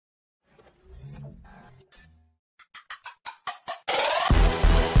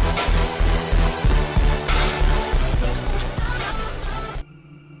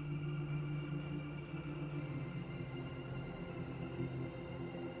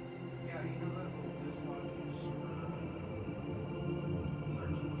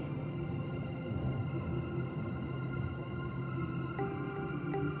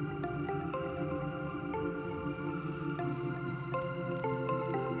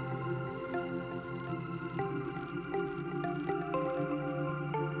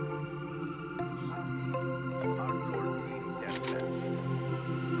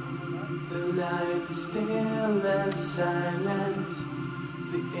night is still and silent.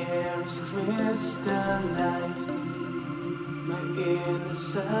 The air is crystallized. My inner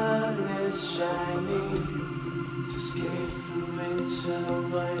sun is shining to escape through winter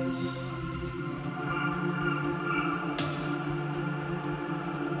whites.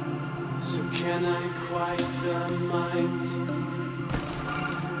 So can I quiet the mind?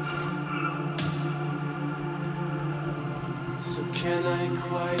 So can I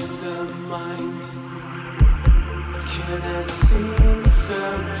quiet the mind? It cannot seem so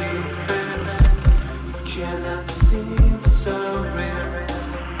different. It cannot seem so real.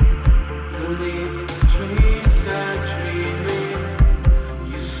 The leafless trees are dreaming.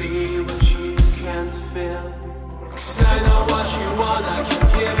 You see what you can't feel. 'Cause I know what you want, I can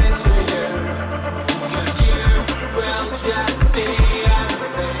give it to you. 'Cause you will just see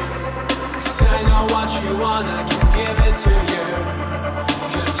everything. 'Cause I know what you want, I can give it to you.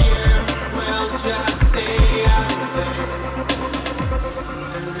 'Cause you will just see everything.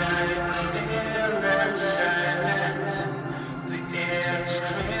 The night is still and silent. The air is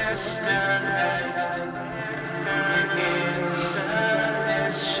crystallized. The sun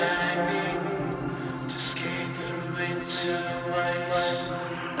is shining to escape the winter whites.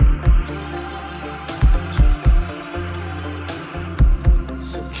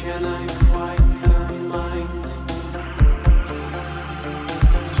 So can I quiet the mind?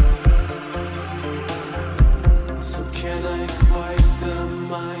 So can I quiet the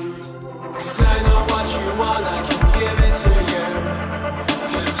mind? 'Cause I know what you want, I can give it to you.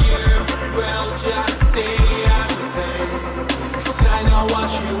 'Cause you will just see everything. 'Cause I know what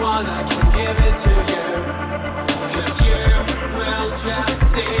you want, I can give it to you. 'Cause you will just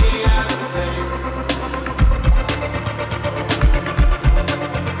see everything.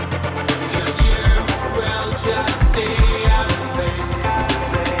 'Cause you will just see everything.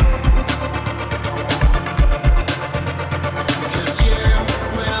 'Cause you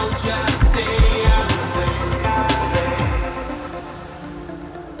will just see everything.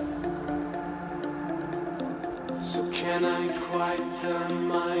 So can I quiet the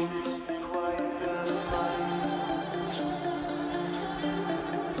mind?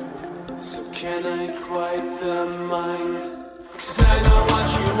 So can I quiet the mind? 'Cause I know what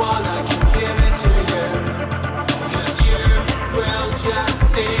you want, I can give it to you. 'Cause you will just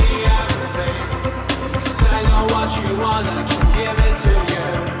see everything. 'Cause I know what you want, I can give it to you.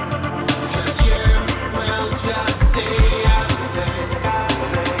 'Cause you will just see everything.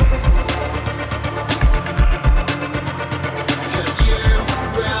 'Cause you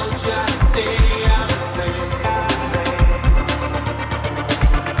will just see everything.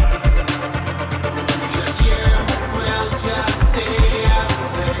 'Cause you will just see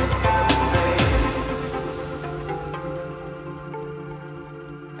everything.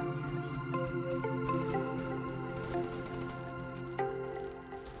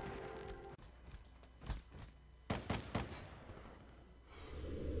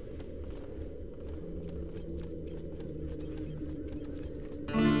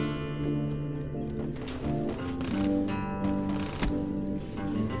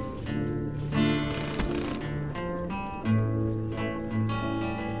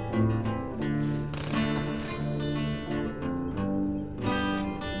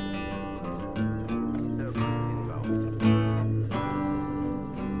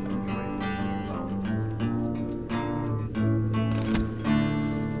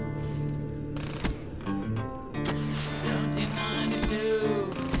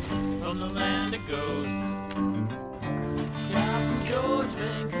 From the land of ghosts, Captain George,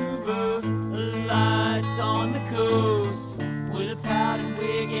 Vancouver, lights on the coast, with a powdered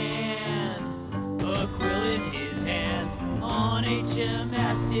wig and a quill in his hand, on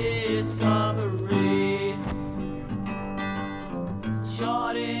HMS Discovery,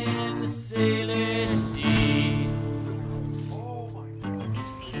 shot in the Salish Sea.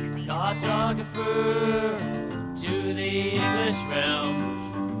 Cartographer to the English realm,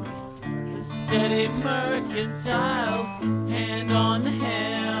 steady mercantile, hand on the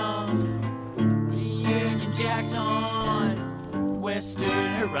helm. Union Jacks on western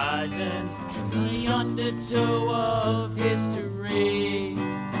horizons, the undertow of history,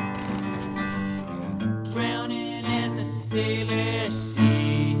 drowning in the Salish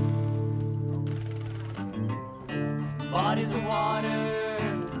Sea. Bodies of water,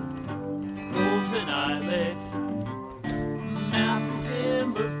 coves and islets, mountain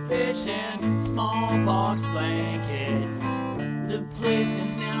timber fish and smallpox blankets. The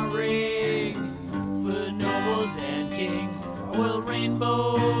Placeton's now ring for nobles and kings, oil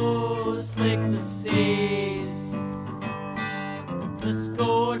rainbows slick the seas. The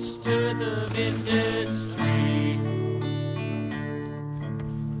scorched earth of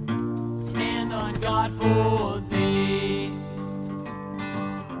done God for thee.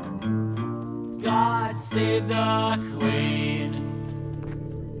 God save the Queen.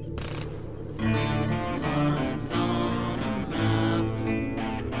 Lines on a map.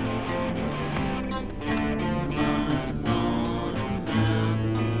 Lines on a map.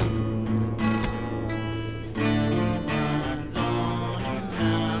 Lines on a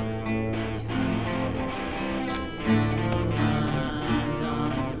map. Lines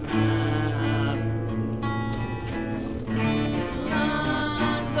on a map.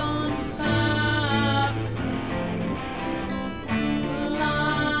 Lines on a map.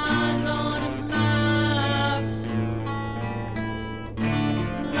 Lines on a map.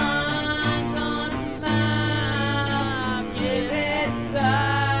 Lines on a map. Give it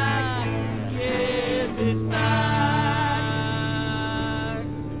back. Give it back.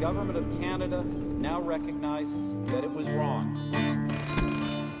 The government of Canada now recognizes that it was wrong.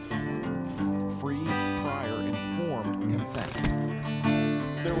 Free, prior, informed consent.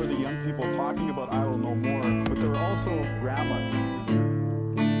 There were the young people talking about I will know more, but there were also grandmas.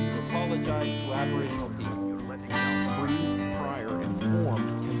 To apologize to Aboriginal people. Free, prior,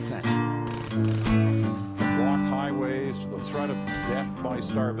 informed consent. Blocked highways to the threat of death by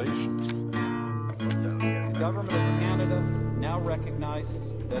starvation. The government of Canada now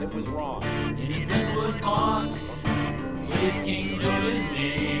recognizes that it was wrong. In a Glenwood box, his kingdom is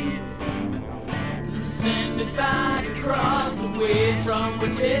named. And send it back across the waves from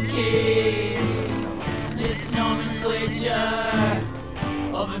which it came. This nomenclature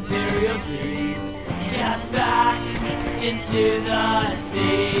of imperial dreams cast back into the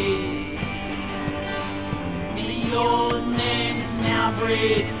sea. The old names now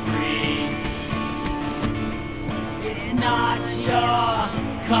breathe free. It's not your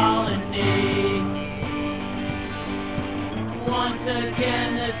colony. Once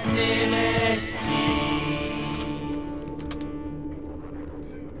again the Salish Sea.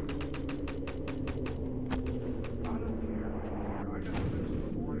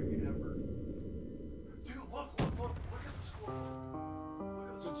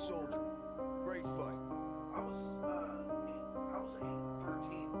 Good soldier. Great fight. I was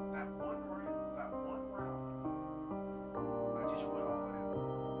 8-13. That one round, I just went all in.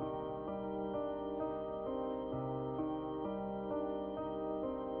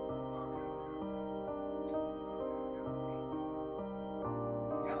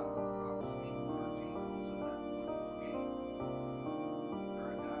 Yeah, I was 8-13. I was in that one game.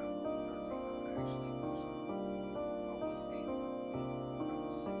 During that 13, I actually was. I was 8-13. I was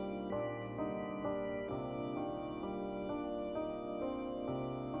 16.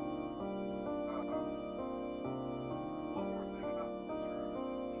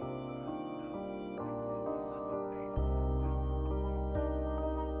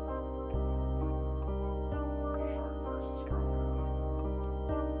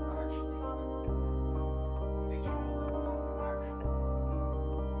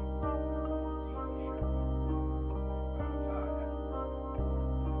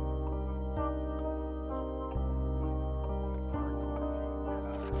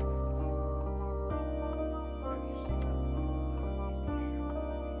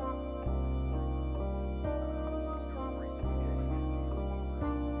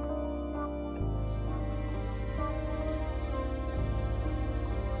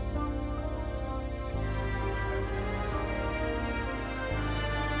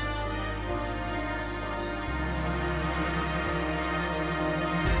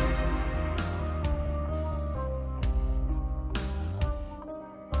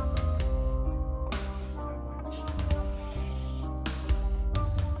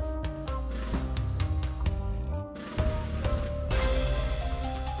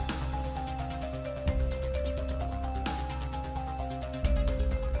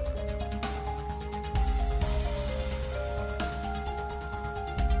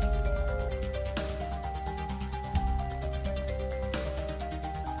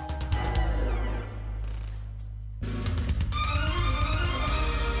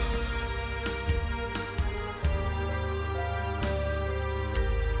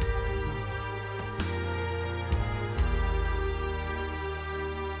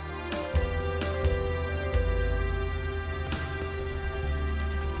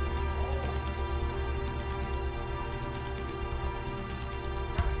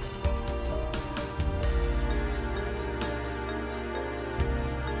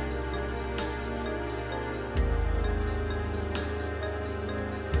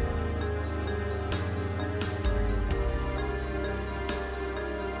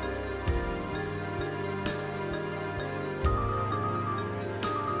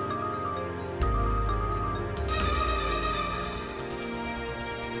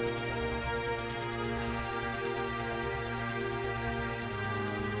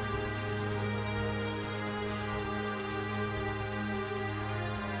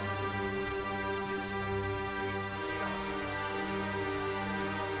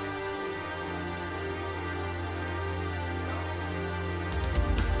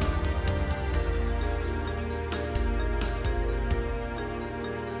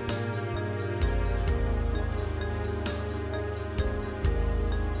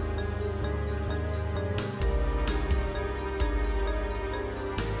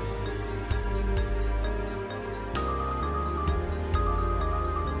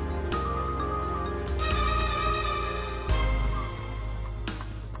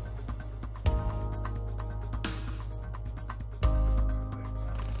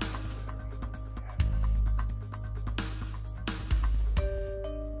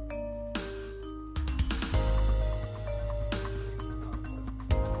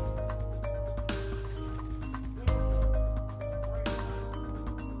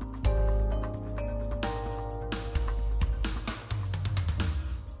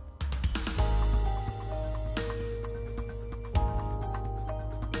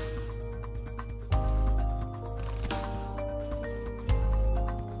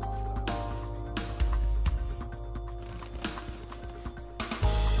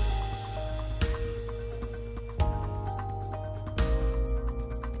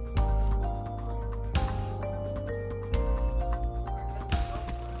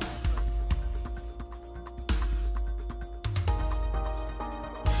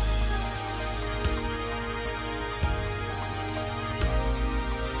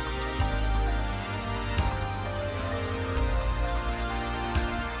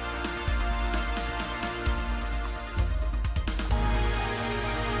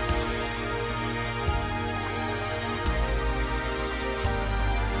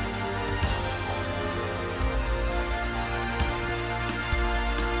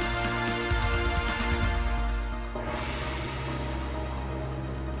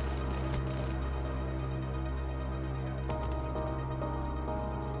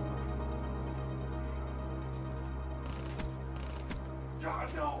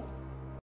 God, no!